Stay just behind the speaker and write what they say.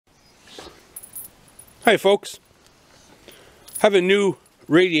Hi folks, have a new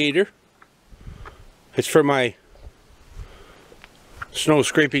radiator. It's for my snow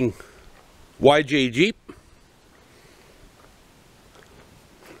scraping YJ Jeep.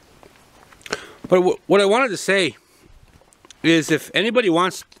 But what I wanted to say is, if anybody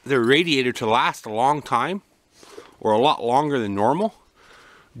wants their radiator to last a long time, or a lot longer than normal,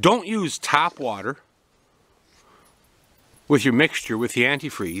 don't use tap water with your mixture with the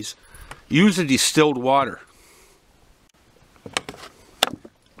antifreeze. Use the distilled water.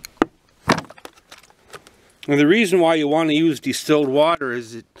 And the reason why you want to use distilled water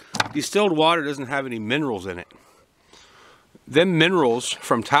is that distilled water doesn't have any minerals in it. Them minerals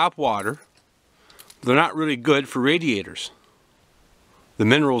from tap water, they're not really good for radiators. The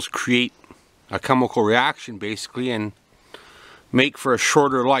minerals create a chemical reaction basically and make for a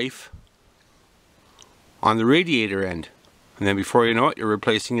shorter life on the radiator end. And then before you know it, you're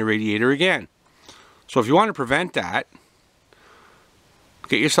replacing your radiator again. So if you want to prevent that,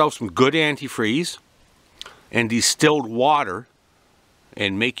 get yourself some good antifreeze and distilled water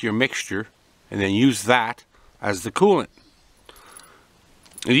and make your mixture, and then use that as the coolant.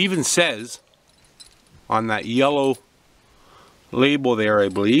 It even says on that yellow label there, I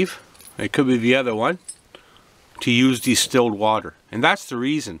believe, it could be the other one, to use distilled water. And that's the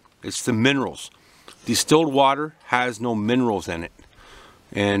reason. It's the minerals. Distilled water has no minerals in it,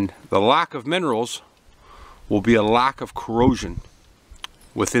 and the lack of minerals will be a lack of corrosion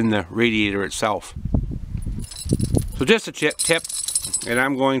within the radiator itself. So just a tip, and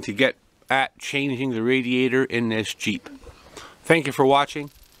I'm going to get at changing the radiator in this Jeep. Thank you for watching.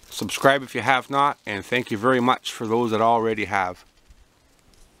 Subscribe if you have not, and thank you very much for those that already have.